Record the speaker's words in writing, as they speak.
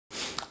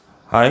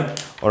Hi,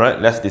 alright,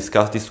 let's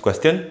discuss this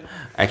question.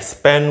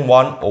 Expand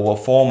 1 over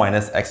 4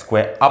 minus x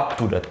squared up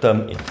to the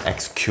term in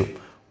x cubed.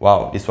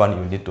 Wow, this one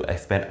you need to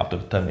expand up to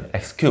the term in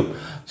x cubed.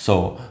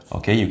 So,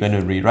 okay, you're going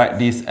to rewrite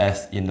this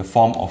as in the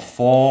form of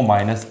 4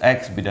 minus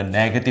x with a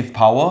negative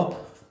power,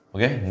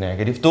 okay,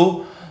 negative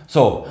 2.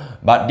 So,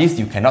 but this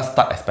you cannot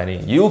start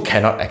expanding. You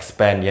cannot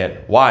expand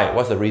yet. Why?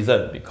 What's the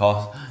reason?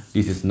 Because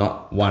this is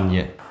not 1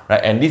 yet. Right?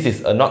 And this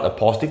is not a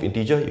positive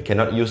integer. You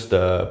cannot use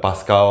the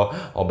Pascal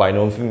or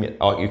binomial,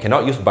 or you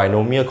cannot use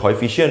binomial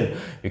coefficient.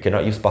 You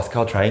cannot use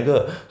Pascal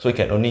triangle. So you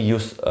can only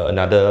use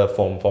another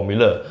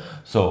formula.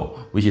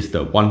 So which is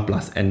the 1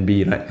 plus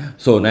nb, right?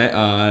 So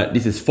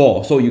this is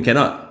 4. So you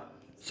cannot.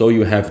 So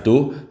you have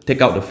to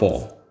take out the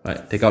 4,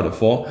 right? Take out the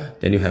 4.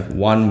 Then you have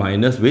 1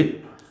 minus with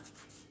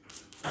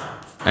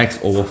x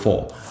over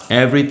 4.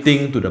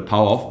 Everything to the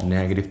power of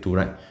negative 2,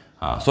 right?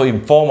 So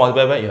in 4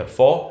 multiplied by you have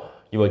 4.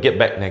 You will get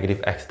back negative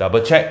x,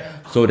 double check.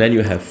 So then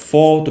you have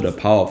 4 to the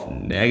power of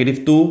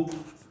negative 2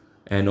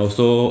 and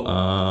also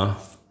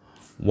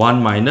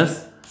 1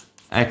 minus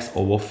x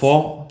over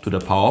 4 to the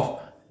power of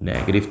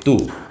negative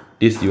 2.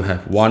 This you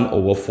have 1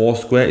 over 4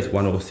 square is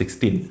 1 over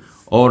 16.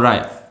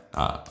 Alright,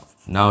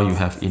 now you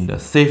have in the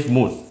safe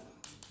mode.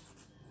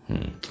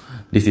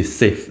 This is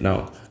safe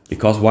now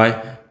because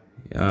why?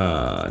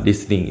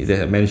 This thing is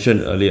that I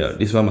mentioned earlier,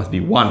 this one must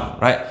be 1,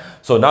 right?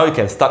 So now you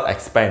can start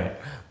expand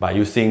by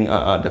using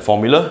the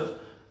formula.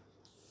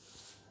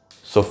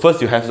 So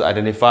first you have to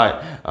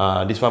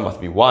identify this one must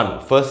be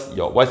 1. First,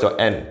 what's your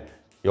n?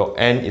 Your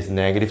n is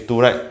negative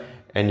 2, right?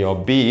 And your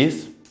b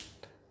is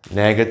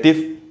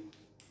negative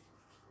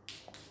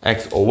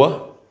x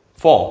over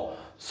 4.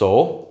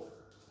 So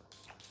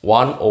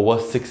 1 over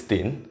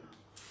 16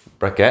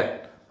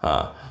 bracket.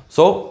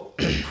 So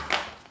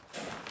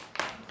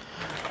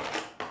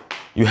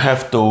you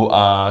have to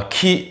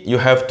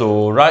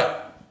write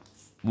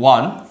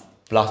 1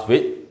 plus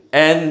with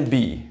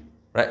nb,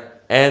 right?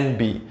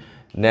 nb,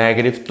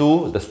 negative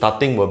 2, the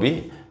starting will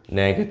be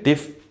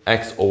negative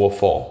x over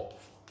 4,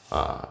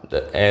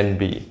 the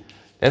nb.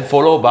 Then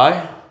followed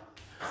by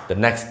the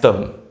next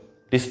term.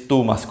 These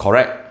two must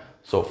correct.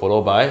 So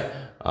followed by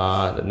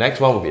the next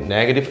one will be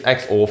negative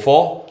x over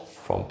 4.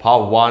 From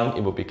power 1,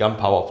 it will become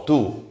power of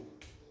 2,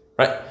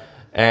 right?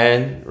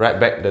 And write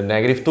back the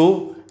negative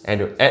 2 and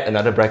you add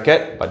another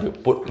bracket, but you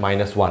put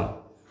minus 1.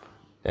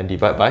 Then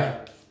divide by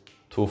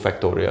 2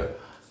 factorial.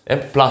 And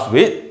plus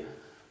with,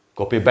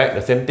 copy back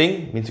the same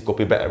thing, means you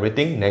copy back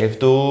everything, negative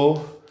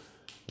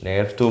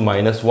 2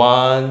 minus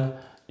 1,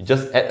 you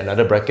just add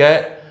another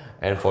bracket,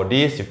 and for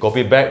this you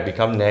copy back,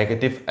 become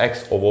negative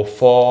x over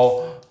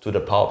 4 to the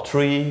power of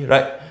 3,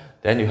 right?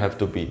 Then you have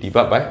to be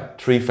divided by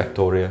 3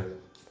 factorial,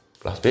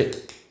 plus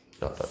with,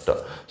 dot, dot, dot.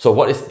 So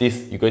what is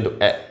this you're going to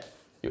add?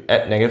 You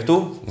add negative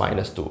 2,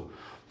 minus 2.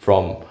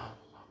 From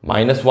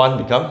minus 1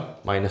 become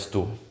minus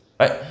 2,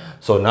 right?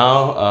 So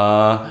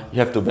now you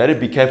have to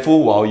be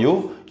careful while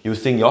you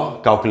using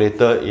your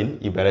calculator in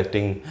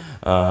evaluating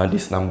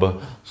this number.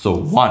 So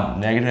 1,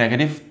 negative,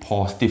 negative,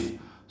 positive.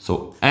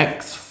 So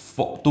x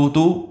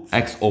 2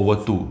 x over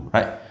 2,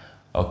 right?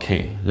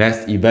 Okay,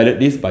 let's evaluate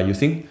this by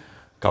using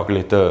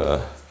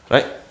calculator,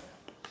 right?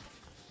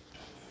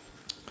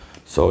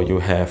 So you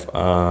have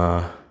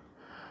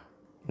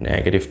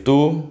negative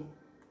 2,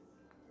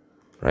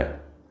 right?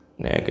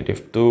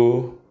 Negative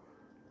 2,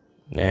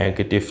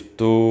 negative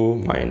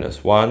 2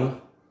 minus 1,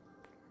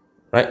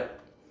 right?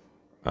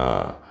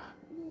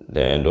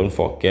 Then don't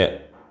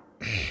forget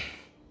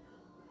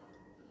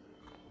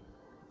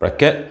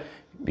bracket,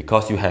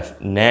 because you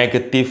have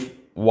negative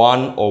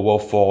 1 over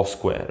 4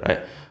 square,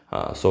 right?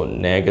 So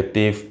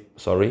negative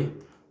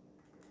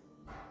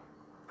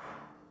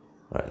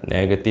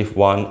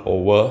 1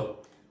 over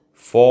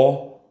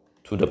 4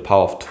 to the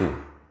power of 2,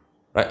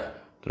 right?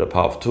 To the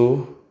power of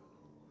 2.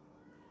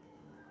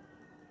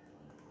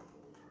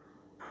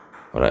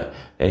 Alright,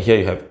 and here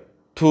you have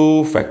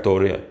 2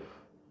 factorial,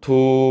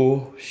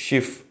 2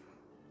 shift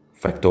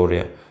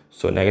factorial.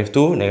 So negative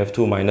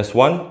 2 minus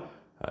 1,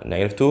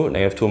 negative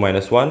 2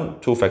 minus 1,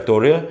 2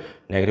 factorial,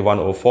 negative 1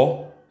 over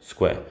 4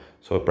 square.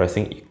 So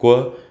pressing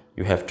equal,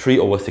 you have 3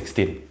 over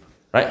 16,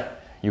 right?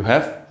 You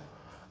have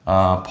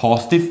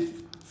positive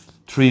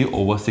 3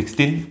 over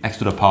 16, x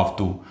to the power of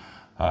 2.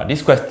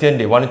 This question,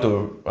 they wanted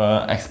to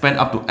expand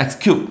up to x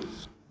cubed.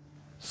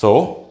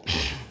 So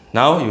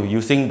now you're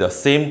using the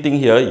same thing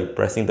here, you're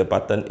pressing the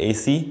button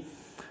AC.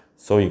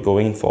 So you're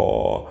going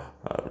for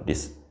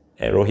this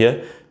arrow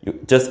here. You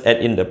just add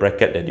in the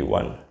bracket that you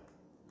want.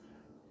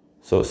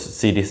 So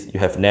see this, you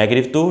have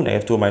negative 2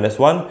 minus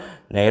 1,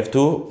 negative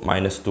 2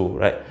 minus 2,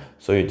 right?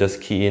 So you just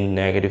key in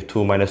negative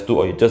 2 minus 2,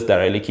 or you just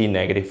directly key in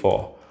negative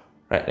 4,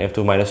 right? Negative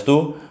 2 minus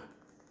 2.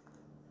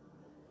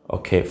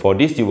 Okay, for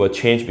this you will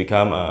change,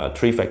 become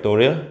 3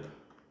 factorial,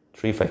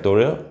 3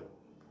 factorial.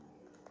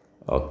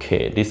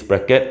 Okay, this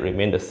bracket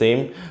remain the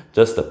same,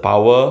 just the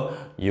power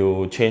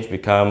you change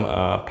become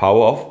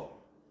power of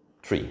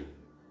 3,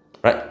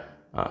 right?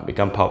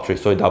 Become power of 3.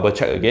 So you double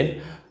check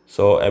again.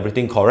 So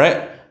everything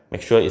correct.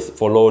 Make sure it's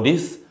follow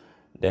this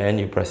then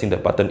you pressing the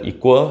button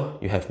equal,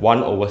 you have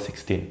 1 over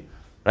 16,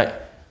 right?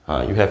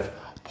 You have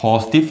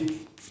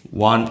positive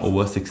 1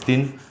 over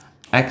 16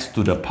 x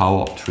to the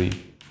power of 3.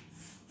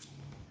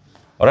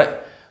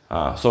 Alright,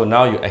 so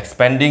now you're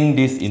expanding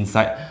this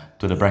inside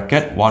to the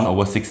bracket 1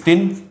 over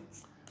 16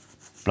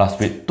 plus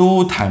with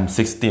 2 times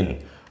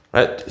 16,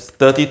 right? It's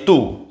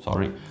 32,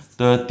 sorry,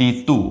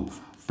 32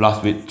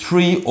 plus with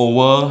 3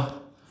 over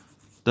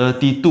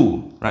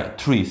 32, right?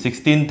 3,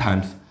 16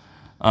 times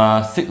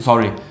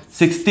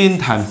 16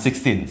 times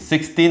 16.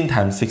 16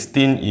 times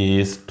 16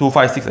 is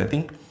 256, I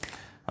think.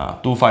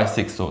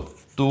 256, so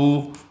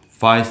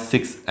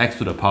 256 x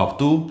to the power of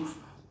 2,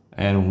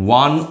 and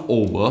 1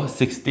 over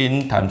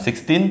 16 times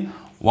 16,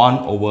 1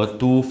 over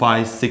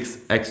 256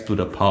 x to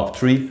the power of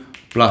 3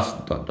 plus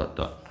dot dot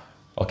dot.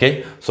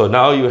 Okay, so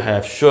now you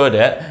have sure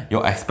that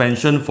your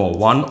expansion for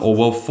 1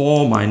 over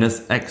 4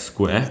 minus x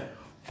squared,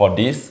 for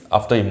this,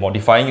 after you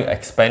modifying, you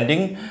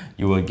expanding,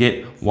 you will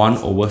get 1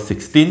 over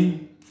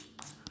 16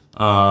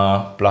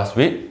 plus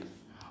with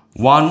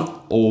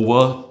 1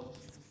 over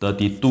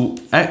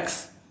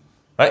 32x,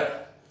 right?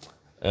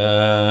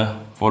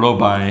 Followed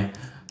by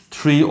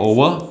 3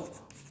 over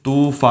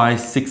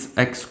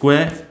 256x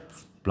squared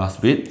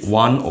plus with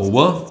 1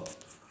 over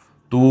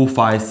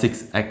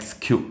 256x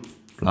cubed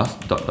plus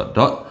dot dot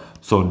dot.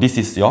 So this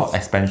is your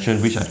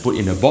expansion which I put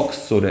in the box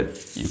so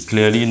that you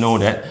clearly know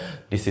that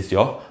this is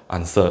your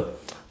answer.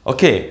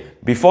 Okay,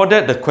 before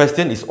that, the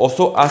question is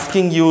also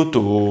asking you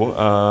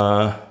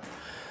to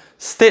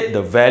state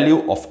the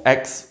value of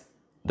x,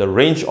 the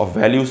range of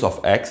values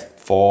of x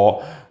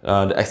for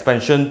the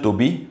expansion to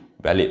be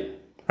valid,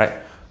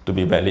 right? To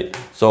be valid.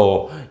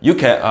 So you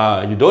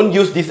can you don't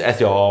use this as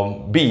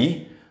your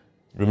b.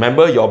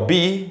 Remember, your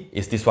b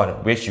is this one,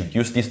 which you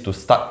use this to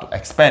start to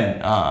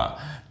expand.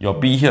 Your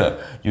b here,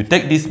 you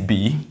take this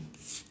b,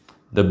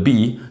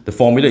 the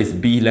formula is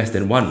b less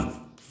than 1.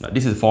 Now,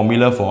 this is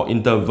formula for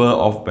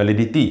interval of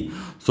validity.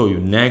 So you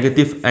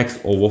negative x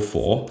over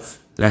 4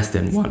 less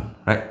than 1,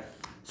 right?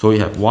 So you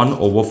have 1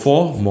 over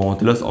 4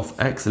 modulus of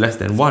x less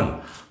than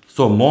 1.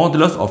 So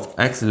modulus of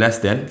x less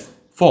than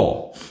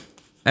 4.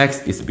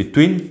 X is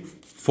between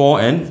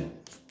 4 and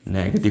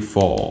negative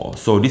 4.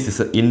 So this is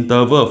an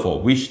interval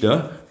for which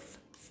the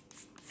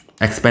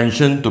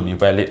expansion to be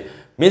valid.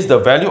 Means the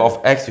value of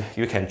x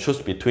you can choose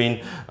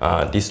between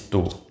these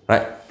two,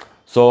 right?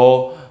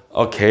 So,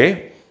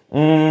 okay.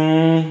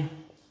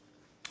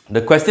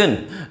 The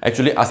question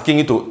actually asking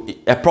you to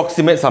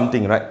approximate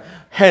something, right?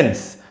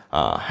 Hence,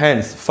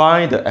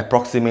 find the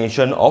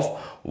approximation of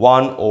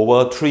 1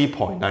 over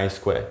 3.9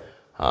 squared.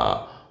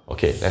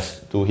 Okay, let's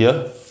do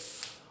here.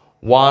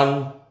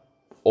 1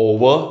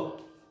 over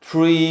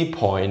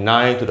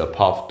 3.9 to the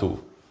power of 2,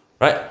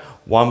 right?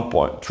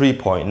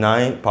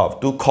 3.9 power of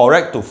 2,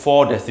 correct to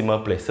 4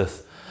 decimal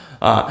places.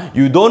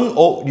 You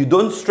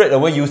don't straight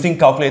away using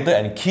calculator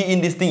and key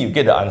in this thing, you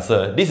get the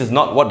answer. This is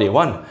not what they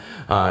want.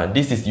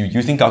 This is you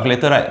using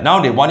calculator, right? Now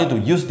they want you to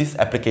use this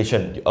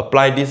application. You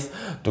apply this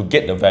to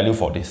get the value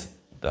for this.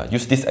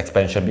 Use this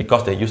expansion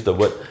because they use the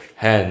word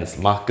hence,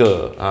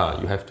 marker.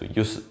 You have to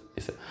use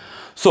this.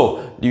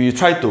 So you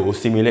try to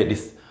simulate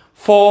this.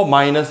 4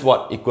 minus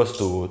what equals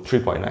to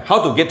 3.9? How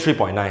to get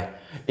 3.9?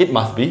 It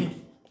must be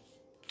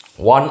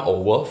 1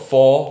 over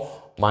 4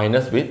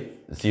 minus with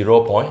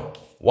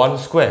 0.1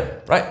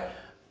 square, right?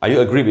 Are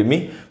you agree with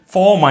me?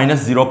 4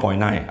 minus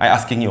 0.9. I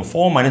asking you,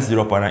 4 minus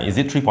 0.9, is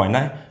it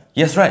 3.9?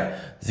 Yes, right,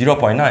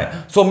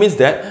 0.9. So means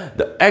that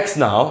the x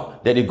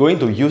now that you're going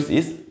to use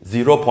is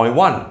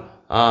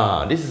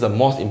 0.1. This is the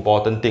most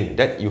important thing,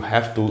 that you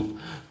have to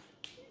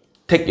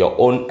take your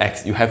own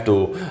x. You have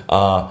to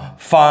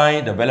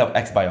find the value of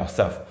x by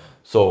yourself.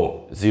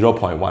 So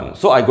 0.1.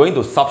 So I'm going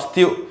to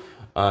substitute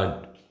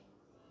 1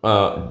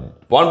 over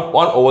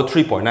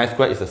 3.9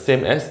 squared is the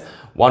same as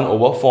 1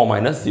 over 4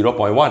 minus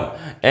 0.1.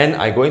 And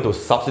I'm going to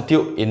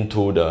substitute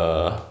into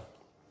the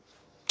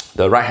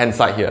right hand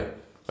side here.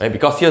 Right?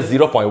 Because here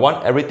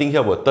 0.1, everything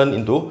here will turn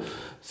into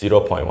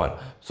 0.1.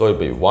 So it will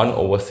be 1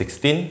 over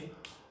 16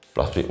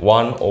 plus with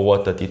 1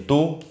 over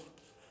 32,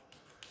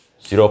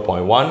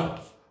 0.1,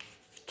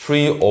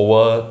 3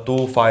 over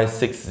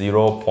 256,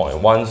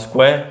 0.1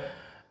 square,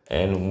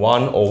 and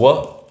 1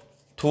 over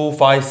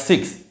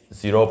 256,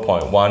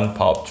 0.1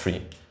 power of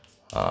 3.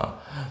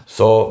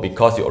 So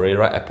because you already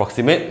write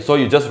approximate, so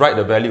you just write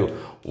the value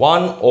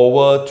 1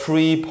 over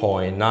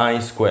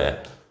 3.9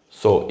 square.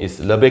 So it's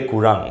lebih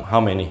kurang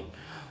how many?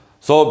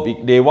 So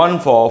they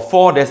want for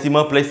 4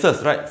 decimal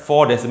places, right?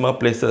 4 decimal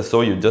places.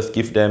 So you just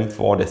give them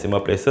 4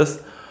 decimal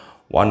places.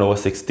 1 over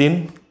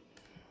 16.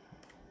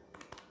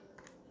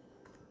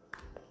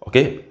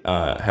 Okay,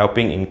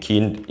 helping in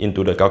keying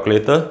into the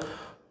calculator.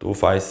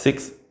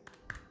 256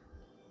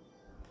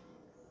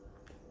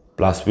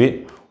 plus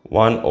with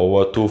 1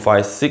 over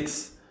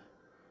 256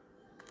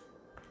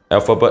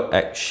 alphabet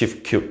x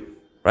shift cube,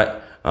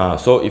 right?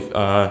 So if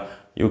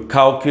you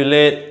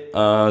calculate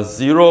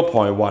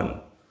 0.1,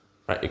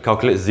 right? You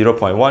calculate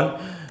 0.1,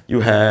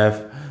 you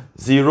have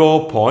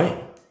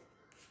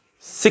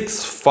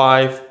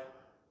 0.65,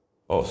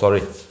 oh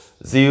sorry,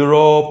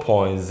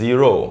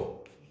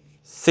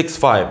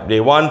 0.065.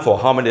 They want for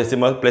how many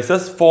decimal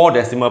places? 4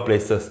 decimal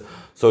places.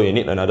 So you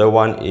need another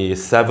one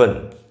is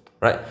 7,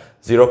 right?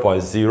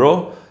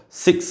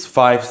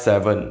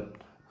 0.0657,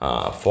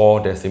 4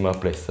 decimal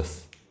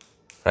places,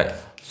 right?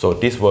 So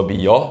this will be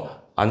your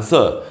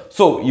answer.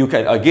 So you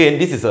can, again,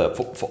 this is a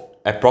for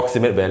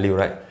approximate value,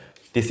 right?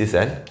 This is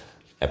an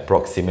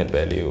approximate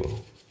value.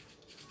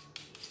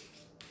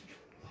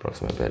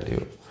 Approximate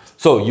value.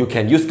 So you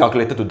can use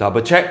calculator to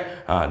double check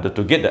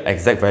to get the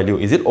exact value.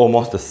 Is it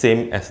almost the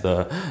same as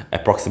the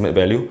approximate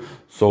value?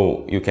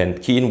 So you can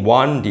key in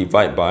 1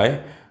 divided by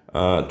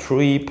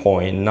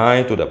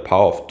 3.9 to the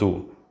power of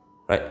 2,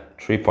 right?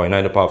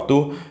 3.9 to the power of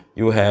 2.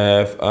 You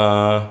have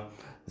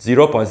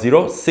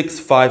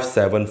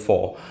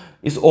 0.06574.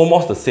 It's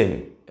almost the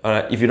same.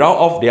 If you round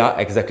off, they are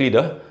exactly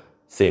the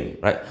same,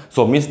 right?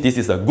 So it means this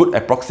is a good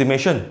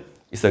approximation.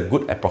 It's a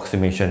good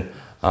approximation.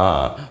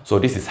 So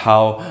this is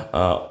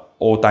how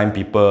old-time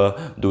people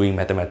doing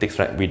mathematics,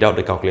 right? Without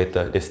the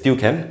calculator, they still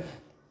can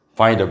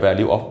find the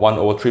value of 1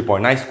 over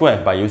 3.9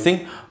 squared by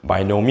using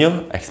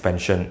binomial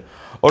expansion.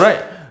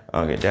 Alright,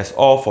 okay, that's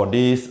all for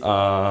this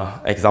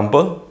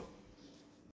example.